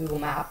our Google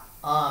map,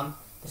 the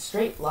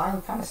straight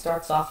line kind of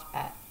starts off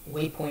at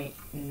waypoint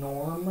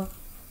NORMM.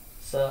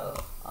 So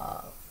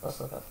Let's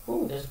look up.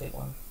 Ooh, there's a big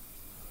one.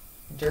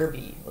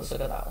 DOOBY. Let's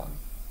look at that one.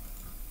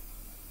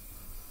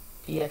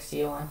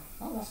 PXTON.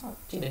 Oh, that's not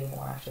too big of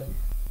one actually.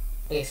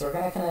 Okay, so we're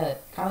gonna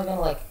kind of gonna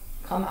like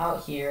come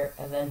out here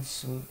and then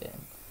swoop in.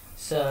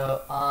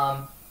 So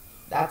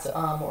that's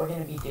what we're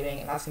gonna be doing,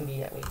 and that's gonna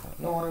be at waypoint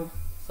norm.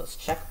 So let's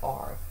check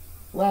our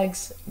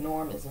legs.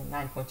 Norm is in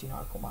 9.2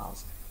 nautical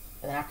miles,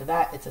 and then after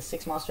that it's a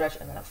 6-mile stretch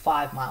and then a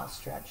 5-mile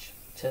stretch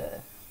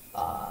to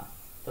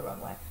the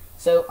runway.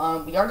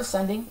 So we are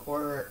descending.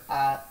 We're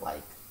at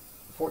like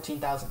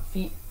 14,000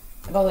 feet.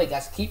 And by the way,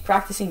 guys, keep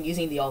practicing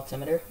using the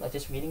altimeter, like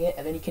just reading it,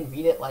 and then you can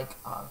read it like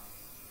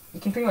you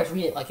can pretty much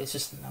read it like it's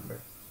just a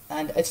number,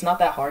 and it's not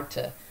that hard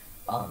to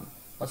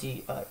once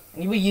you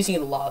you'll be using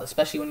it a lot,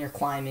 especially when you're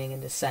climbing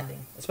and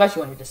descending,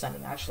 especially when you're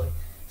descending actually.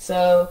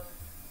 So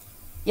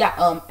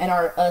yeah, and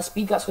our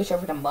speed got switched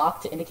over to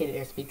Mach to indicated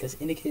airspeed because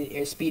indicated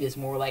airspeed is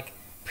more like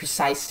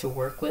precise to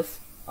work with,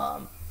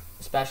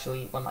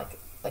 especially when like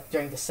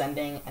during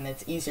descending, and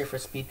it's easier for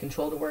speed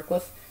control to work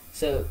with.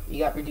 So you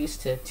got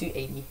reduced to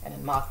 280, and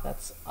in Mach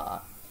that's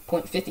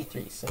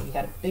 0.53, so you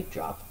had a big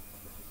drop.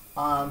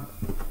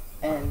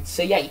 And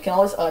so yeah, you can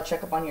always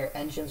check up on your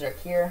engines right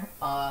here.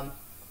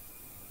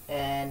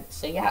 And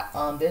so yeah,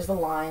 there's the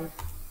line.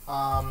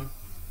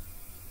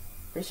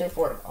 Pretty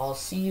straightforward. I'll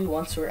see you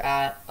once we're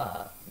at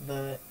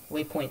the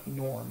waypoint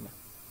norm.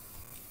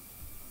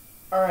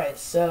 Alright,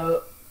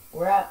 so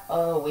we're at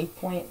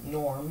waypoint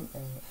norm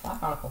in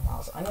 5 nautical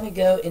miles. I'm going to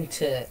go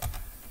into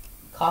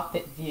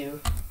cockpit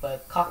view,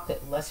 but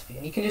cockpit less view.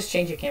 And you can just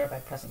change your camera by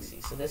pressing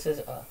C. So this is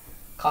a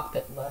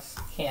cockpit less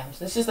cam.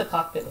 So this is the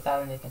cockpit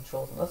without any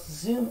controls. And let's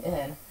zoom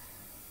in.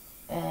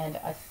 And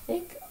I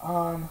think,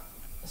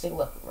 let's take a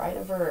look. Right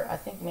over, I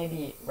think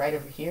maybe right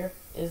over here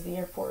is the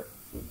airport.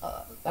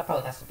 That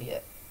probably has to be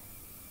it.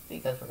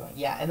 Because we're going,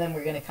 yeah. And then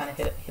we're going to kind of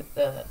hit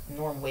the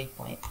norm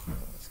waypoint.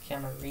 Let's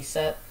camera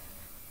reset.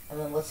 And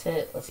then let's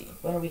see,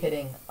 when are we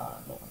hitting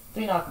norm?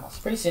 3 nautical miles,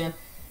 pretty soon.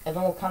 And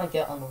then we'll kind of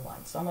get on the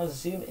line. So I'm going to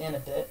zoom in a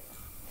bit.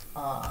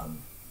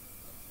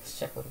 Let's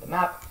check, look at the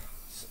map.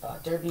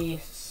 DOOBY,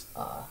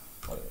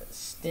 what is it?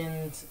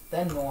 STINS,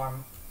 then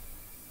norm,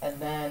 and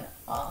then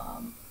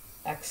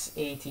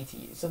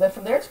XATTU. So then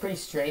from there it's pretty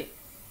straight,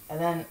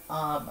 and then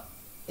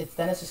it's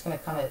just going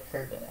to kind of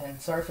curve it. And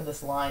sorry for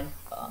this line.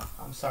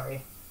 I'm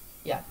sorry.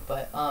 Yeah,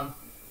 but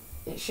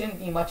it shouldn't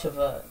be much of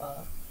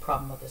a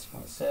problem at this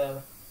point.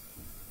 So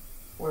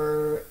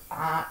we're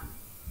at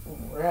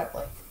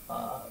like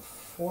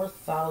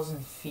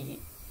 4,000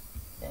 feet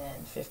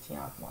and 15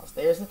 nautical miles.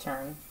 There's the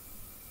turn.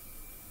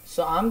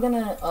 So I'm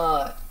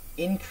gonna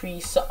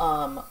increase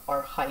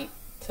our height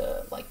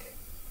to like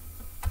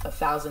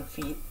 1,000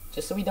 feet,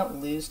 just so we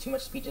don't lose too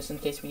much speed, just in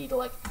case we need to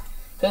like,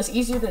 because it's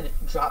easier to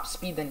drop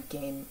speed than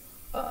gain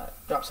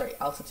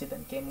altitude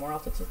than gain more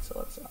altitude. So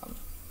let's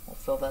we'll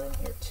fill that in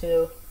here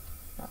too.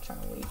 Not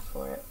trying to wait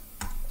for it.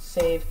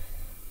 Save,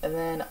 and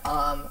then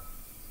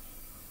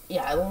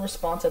yeah, I will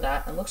respond to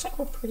that. And looks like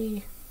we're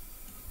pretty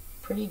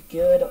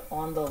good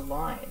on the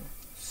line.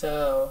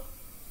 So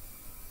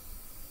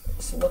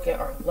let's look at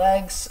our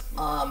legs.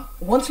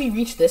 Once we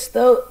reach this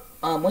though,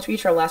 once we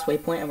reach our last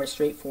waypoint and we're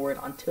straight forward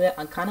onto it,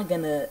 I'm kind of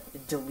gonna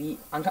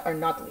I'm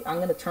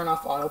gonna turn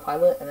off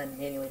autopilot and then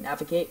manually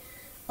navigate.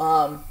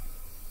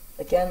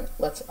 Again,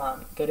 let's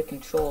go to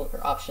control or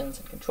options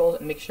and controls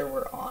and make sure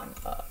we're on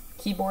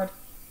keyboard.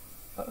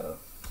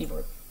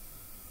 Keyboard.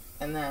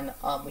 And then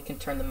we can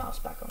turn the mouse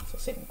back on. So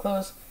save and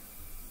close.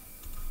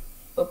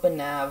 Open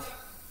nav,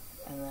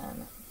 and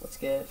then let's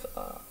give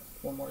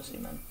one more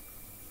zoom in.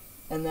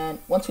 And then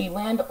once we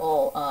land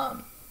all,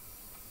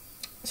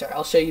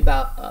 I'll show you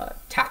about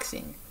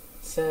taxiing.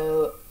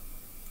 So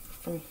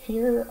from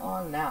here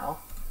on now,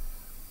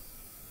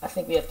 I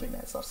think we have 3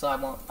 minutes left, so I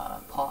won't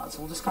pause.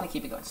 We'll just kind of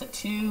keep it going. So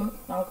 2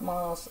 nautical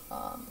miles,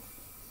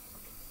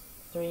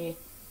 3,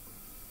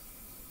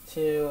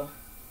 2,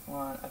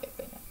 1. Okay,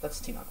 wait, no, that's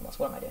 2 nautical miles.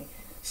 What am I doing?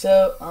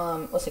 So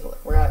let's take a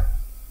look. We're at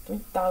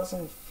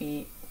 3,000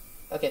 feet.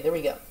 Okay, there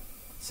we go.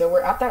 So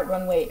we're at that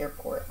runway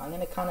airport. I'm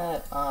gonna kind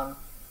of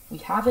we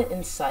have it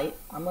in sight.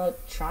 I'm gonna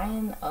try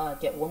and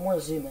get one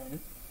more zoom in,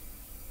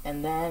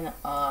 and then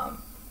I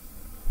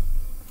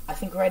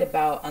think right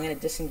about I'm gonna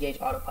disengage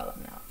autopilot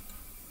now.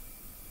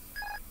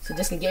 So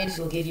disengage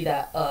will give you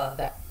that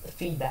that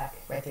feedback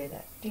right there,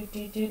 that doot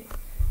doot doot,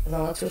 and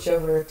then let's switch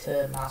over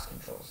to mouse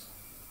controls.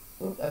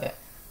 Oop, okay.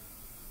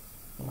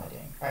 What am I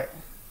doing? All right.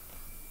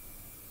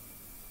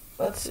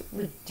 Let's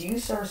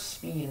reduce our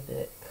speed a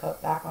bit.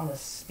 Cut back on the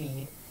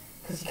speed.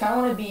 Because you kind of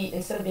want to be,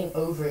 instead of being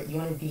over it, you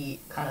want to be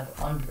kind of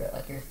under it,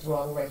 like your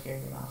throttle right here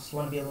in your mouse. You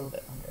want to be a little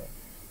bit under it.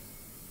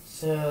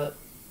 So,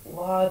 a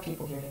lot of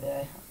people here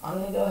today. I'm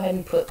going to go ahead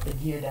and put the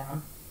gear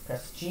down.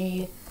 Press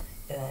G,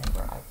 and then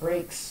ride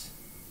brakes.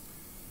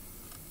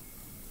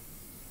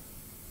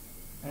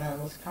 And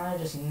then let's kind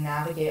of just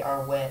navigate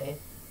our way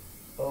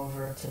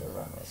over to the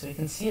runway. So we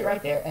can see it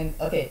right there. And,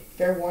 okay,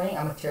 fair warning,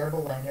 I'm a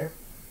terrible lander.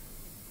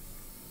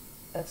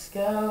 Let's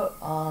go,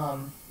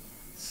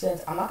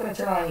 since I'm not going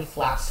to turn on any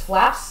flaps.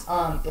 Flaps,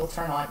 you'll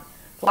turn on.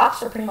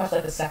 flaps are pretty much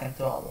like the second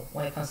throttle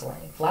when it comes to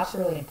landing. Flaps are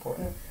really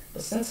important,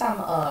 but since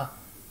I'm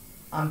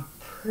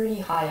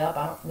pretty high up,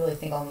 I don't really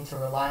think I'll need to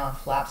rely on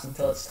flaps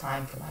until it's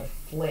time for my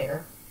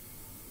flare.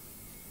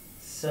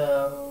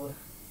 So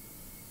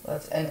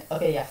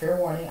okay, yeah, fair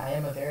warning, I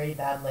am a very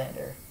bad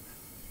lander.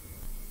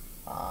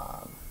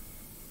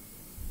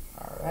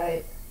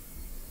 Alright.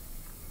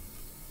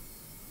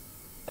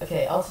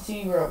 Okay,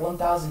 altitude, we're at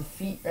 1,000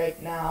 feet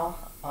right now.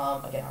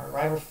 Again, our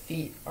arrival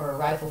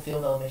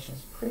field elevation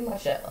is pretty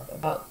much at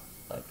about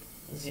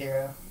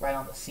 0, right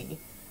on the sea.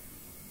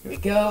 Here we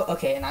go.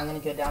 Okay, and I'm gonna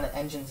go down to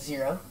engine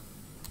 0.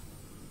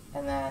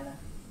 And then,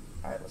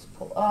 alright, let's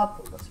pull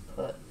up. Let's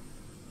put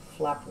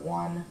flap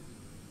 1.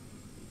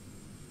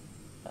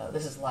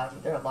 This is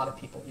laggy. There are a lot of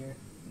people here.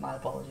 My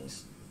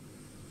apologies.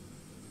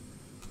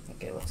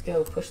 Okay, let's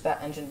go push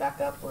that engine back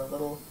up. We're a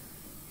little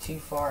too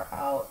far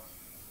out.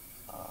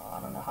 I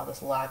don't know how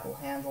this lag will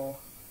handle.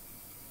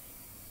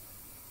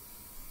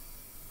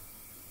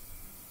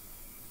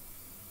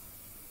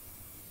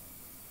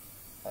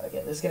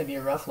 Okay, this is going to be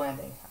a rough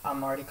landing.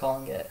 I'm already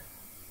calling it.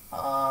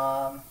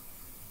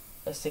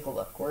 Let's take a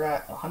look. We're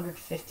at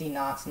 150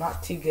 knots.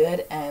 Not too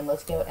good. And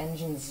let's go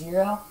engine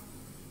 0.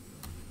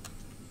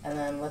 And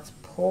then let's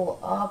pull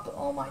up.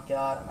 Oh my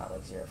god, I'm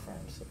at 0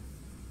 frames.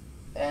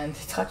 And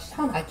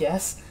touchdown, I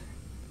guess.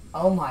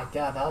 Oh my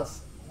god, that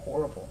was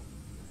horrible.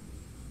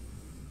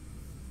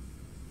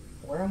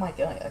 Where am I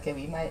going? Okay,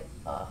 we might,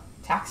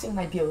 taxiing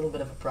might be a little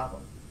bit of a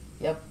problem.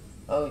 Yep.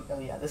 Oh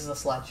yeah, this is a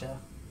slideshow.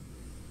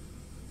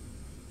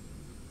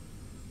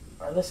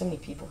 Are there so many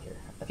people here?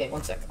 Okay,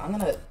 one sec. I'm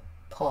gonna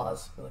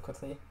pause really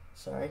quickly.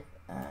 Sorry.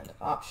 And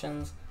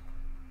options.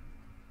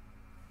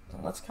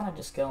 And let's kind of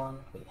just go on.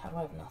 Wait, how do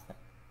I have nothing?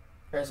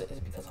 Or is it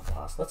because I'm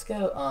paused? Let's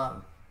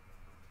go,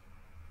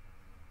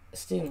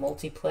 let's do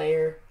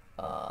multiplayer,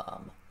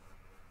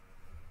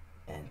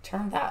 and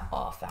turn that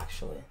off,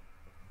 actually.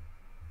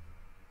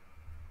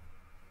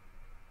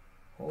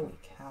 Holy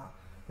cow.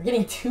 We're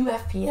getting 2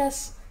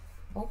 FPS?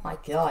 Oh my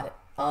god.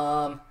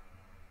 Yeah,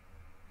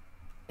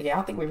 I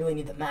don't think we really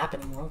need the map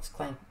anymore. Let's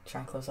try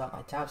and close out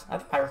my tabs. I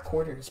think my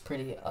recorder is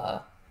pretty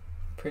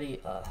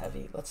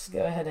heavy. Let's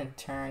go ahead and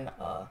turn,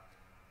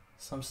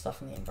 some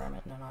stuff in the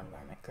environment, no, not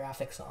environment,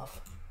 graphics off.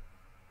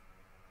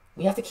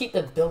 We have to keep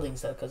the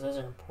buildings, though, because those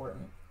are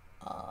important.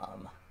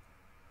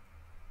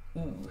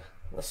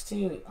 Let's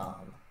do,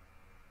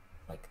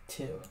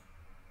 2.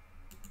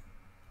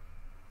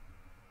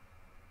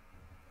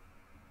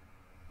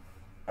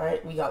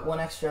 Alright, we got 1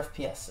 extra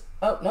FPS.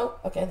 Oh, no,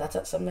 okay, that's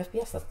at 7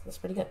 FPS. That's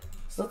pretty good.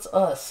 So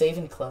let's save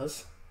and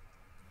close.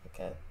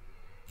 Okay.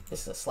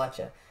 This is a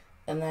slideshow.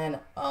 And then,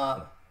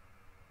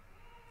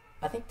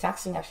 I think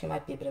taxiing actually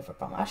might be a bit of a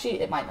problem. Actually,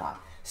 it might not.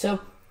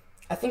 So,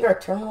 I think our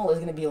terminal is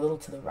going to be a little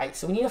to the right.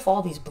 So we need to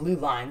follow these blue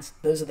lines.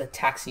 Those are the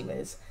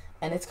taxiways.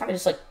 And it's kind of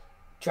just like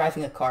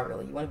driving a car,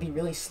 really. You want to be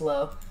really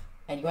slow,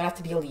 and you want to have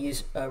to be able to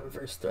use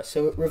reverse thrust.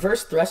 So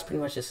reverse thrust pretty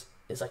much is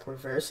like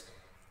reverse.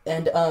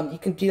 And you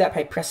can do that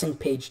by pressing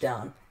page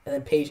down. And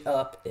then page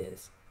up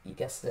is, you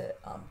guessed it,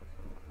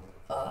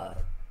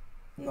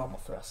 normal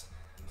thrust.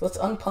 So let's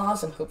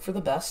unpause and hope for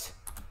the best.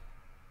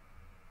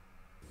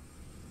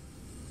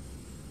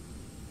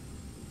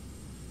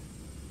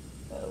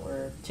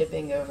 We're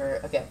tipping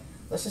over. Okay,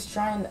 let's just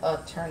try and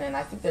turn in.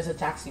 I think there's a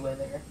taxiway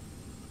there.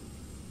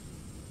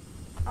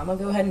 I'm gonna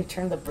go ahead and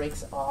turn the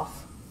brakes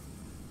off.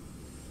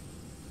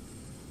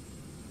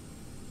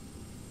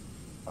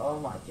 Oh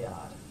my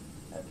god.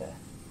 Okay.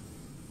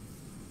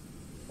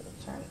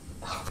 Turn.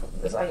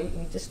 This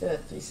you just did a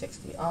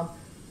 360.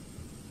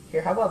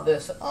 Here, how about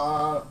this?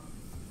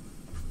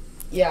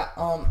 Yeah.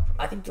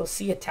 I think you'll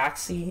see a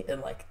taxi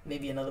in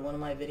maybe another one of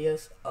my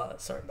videos.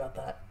 Sorry about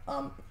that.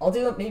 I'll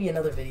do maybe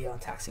another video on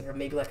taxiing, or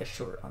maybe a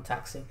short on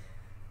taxiing.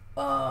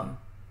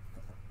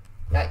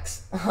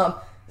 Yikes.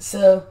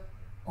 So,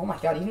 oh my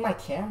god, even my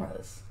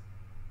cameras.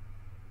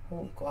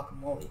 Holy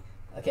guacamole.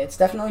 Okay, it's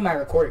definitely my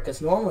recorder, because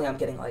normally I'm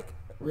getting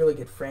really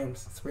good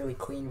frames. It's really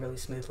clean, really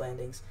smooth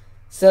landings.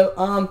 So,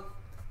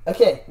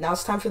 okay, now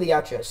it's time for the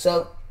outro.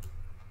 So,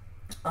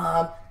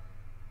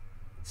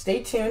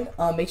 stay tuned.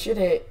 Make sure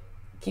to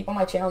keep on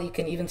my channel. You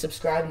can even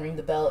subscribe and ring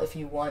the bell if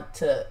you want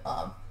to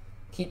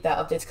keep that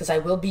updates, because I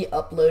will be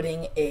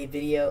uploading a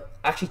video,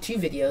 actually 2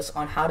 videos,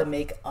 on how to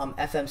make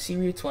FMC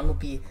routes. One will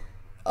be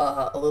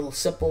a little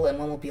simple, and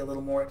one will be a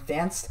little more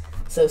advanced.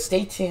 So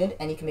stay tuned,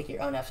 and you can make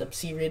your own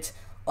FMC routes.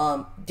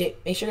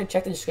 Make sure to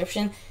check the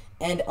description.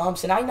 And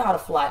so now you know how to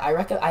fly.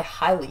 I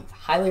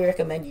highly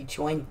recommend you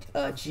join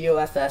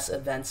GeoFS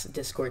events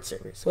Discord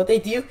servers. What they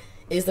do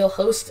is they'll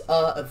host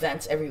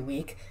events every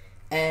week,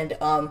 and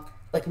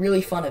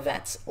really fun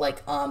events.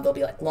 There'll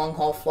be long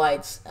haul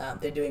flights.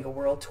 They're doing a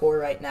world tour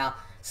right now.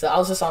 So I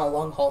was just on a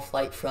long haul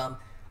flight from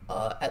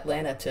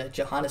Atlanta to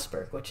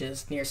Johannesburg, which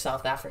is near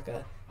South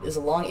Africa. It was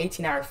a long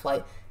 18-hour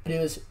flight, but it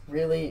was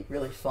really,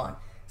 really fun.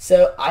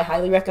 So I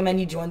highly recommend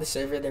you join the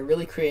server. They're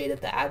really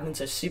creative. The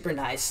admins are super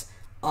nice.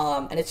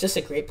 And it's just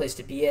a great place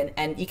to be in.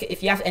 And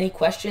if you have any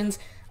questions,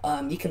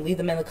 you can leave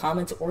them in the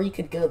comments, or you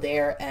could go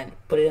there and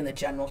put it in the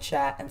general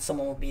chat, and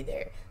someone will be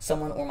there.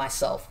 Someone or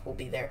myself will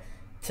be there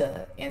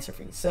to answer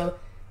for you. So,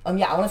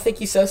 yeah, I want to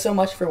thank you so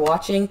much for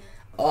watching.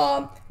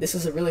 This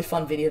is a really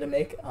fun video to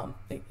make,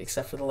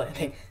 except for the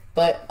landing.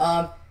 But,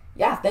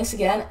 yeah, thanks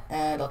again,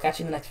 and I'll catch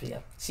you in the next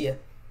video. See ya.